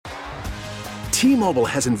T-Mobile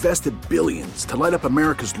has invested billions to light up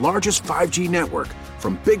America's largest 5G network,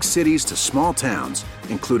 from big cities to small towns,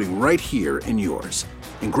 including right here in yours.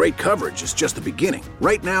 And great coverage is just the beginning.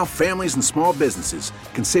 Right now, families and small businesses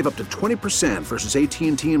can save up to 20% versus AT&T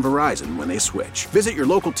and Verizon when they switch. Visit your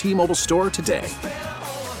local T-Mobile store today.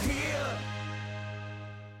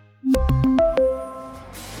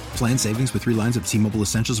 Plan savings with 3 lines of T-Mobile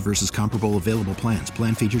Essentials versus comparable available plans.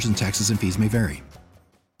 Plan features and taxes and fees may vary.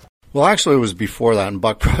 Well, actually, it was before that, and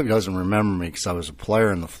Buck probably doesn't remember me because I was a player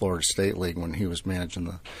in the Florida State League when he was managing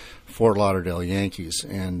the Fort Lauderdale Yankees.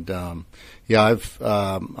 And and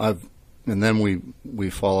then we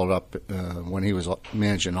followed up when he was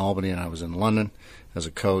managing Albany, and I was in London as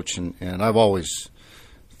a coach. And I've always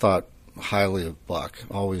thought highly of Buck.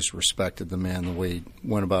 Always respected the man, the way he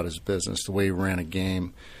went about his business, the way he ran a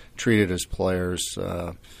game, treated his players.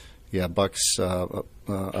 Buck's.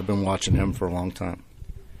 I've been watching him for a long time.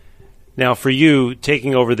 Now, for you,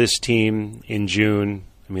 taking over this team in June,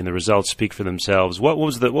 I mean, the results speak for themselves. What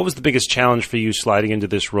was the biggest challenge for you sliding into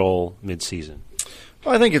this role mid-season?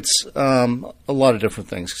 Well, I think it's a lot of different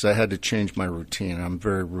things because I had to change my routine. I'm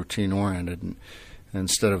very routine-oriented, and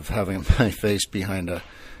instead of having my face behind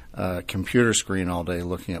a computer screen all day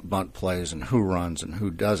looking at bunt plays and who runs and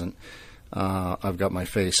who doesn't, I've got my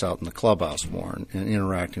face out in the clubhouse more and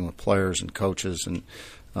interacting with players and coaches and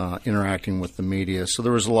interacting with the media. So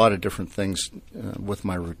there was a lot of different things with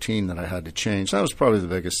my routine that I had to change. That was probably the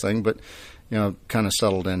biggest thing, but kind of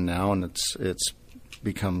settled in now, and it's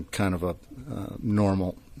become kind of a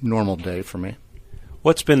normal day for me.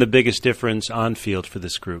 What's been the biggest difference on field for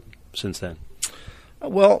this group since then?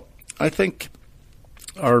 Well, I think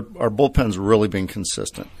our bullpen's really been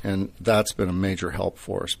consistent, and that's been a major help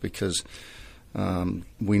for us because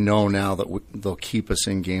we know now that they'll keep us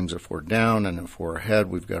in games if we're down, and if we're ahead,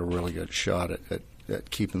 we've got a really good shot at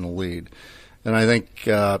keeping the lead. And I think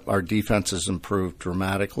our defense has improved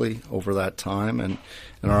dramatically over that time, and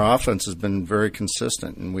our offense has been very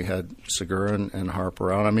consistent. And we had Segura and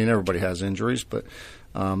Harper out. I mean, everybody has injuries, but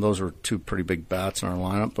those were 2 pretty big bats in our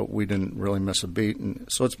lineup, but we didn't really miss a beat. And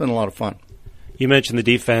so it's been a lot of fun. You mentioned the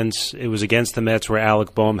defense. It was against the Mets where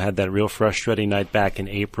Alec Boehm had that real frustrating night back in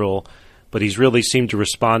April, but he's really seemed to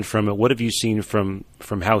respond from it. What have you seen from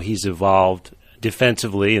how he's evolved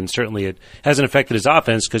defensively? And certainly it hasn't affected his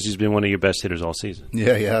offense because he's been one of your best hitters all season.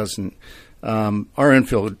 Yeah, he has. And our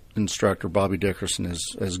infield instructor, Bobby Dickerson,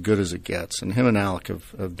 is as good as it gets. And him and Alec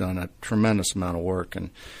have done a tremendous amount of work. And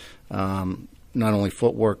not only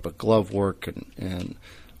footwork, but glove work and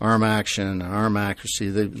arm action and arm accuracy.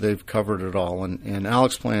 They've covered it all. And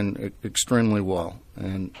Alec's playing extremely well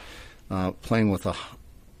and playing with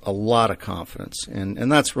a lot of confidence,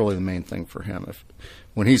 and that's really the main thing for him.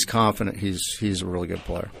 When he's confident, he's a really good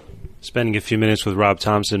player. Spending a few minutes with Rob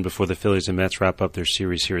Thompson before the Phillies and Mets wrap up their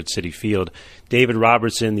series here at Citi Field. David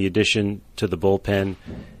Robertson, the addition to the bullpen.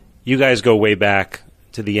 You guys go way back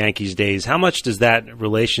to the Yankees days. How much does that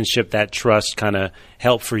relationship, that trust, kind of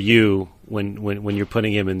help for you when you're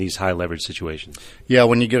putting him in these high leverage situations? Yeah,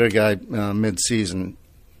 when you get a guy mid-season,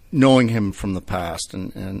 knowing him from the past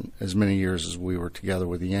and as many years as we were together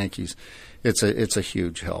with the Yankees, it's a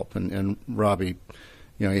huge help. And Robbie,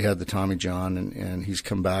 he had the Tommy John, and he's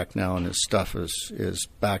come back now, and his stuff is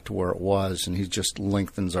back to where it was, and he just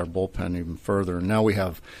lengthens our bullpen even further. And now we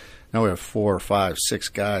have 4 or 5, 6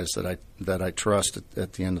 guys that I trust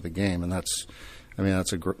at the end of the game, and that's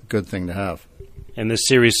a good thing to have. In this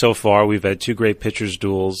series so far, we've had 2 great pitchers'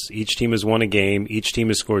 duels. Each team has won a game. Each team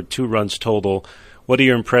has scored 2 runs total. What are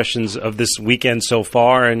your impressions of this weekend so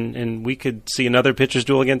far? And we could see another pitcher's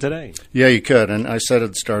duel again today. Yeah, you could. And I said at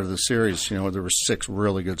the start of the series, there were 6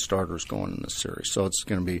 really good starters going in this series. So it's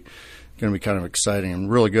going to be kind of exciting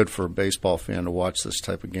and really good for a baseball fan to watch this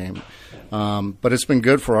type of game. But it's been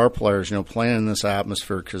good for our players, playing in this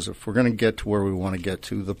atmosphere, because if we're going to get to where we want to get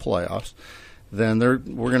to, the playoffs, then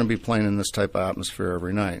we're going to be playing in this type of atmosphere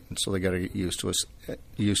every night, and so they got to get used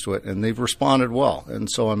to it. And they've responded well, and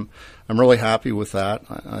so I'm really happy with that.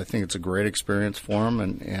 I think it's a great experience for them,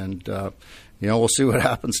 and we'll see what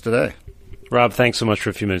happens today. Rob, thanks so much for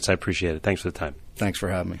a few minutes. I appreciate it. Thanks for the time. Thanks for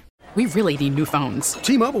having me. We really need new phones.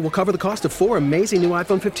 T-Mobile will cover the cost of 4 amazing new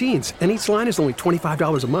iPhone 15s, and each line is only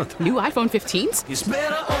 $25 a month. New iPhone 15s? It's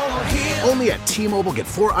better over here. Only at T-Mobile, get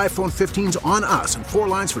 4 iPhone 15s on us and 4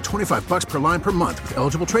 lines for $25 per line per month with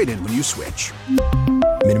eligible trade-in when you switch.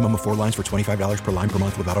 Minimum of 4 lines for $25 per line per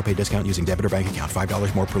month with autopay discount using debit or bank account.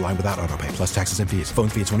 $5 more per line without autopay, plus taxes and fees. Phone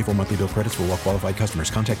fee at 24 monthly bill credits for well-qualified customers.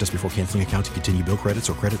 Contact us before canceling account to continue bill credits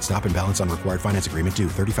or credit stop and balance on required finance agreement due.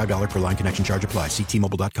 $35 per line connection charge applies. See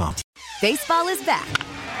T-Mobile.com. Baseball is back,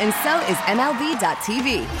 and so is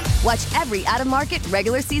MLB.tv. Watch every out-of-market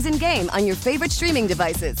regular season game on your favorite streaming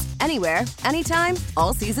devices. Anywhere, anytime,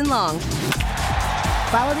 all season long.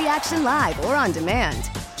 Follow the action live or on demand.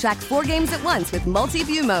 Track 4 games at once with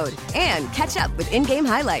multi-view mode and catch up with in-game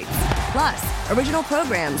highlights. Plus, original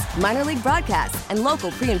programs, minor league broadcasts, and local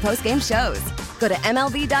pre- and post-game shows. Go to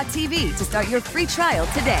MLB.tv to start your free trial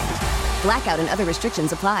today. Blackout and other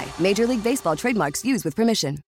restrictions apply. Major League Baseball trademarks used with permission.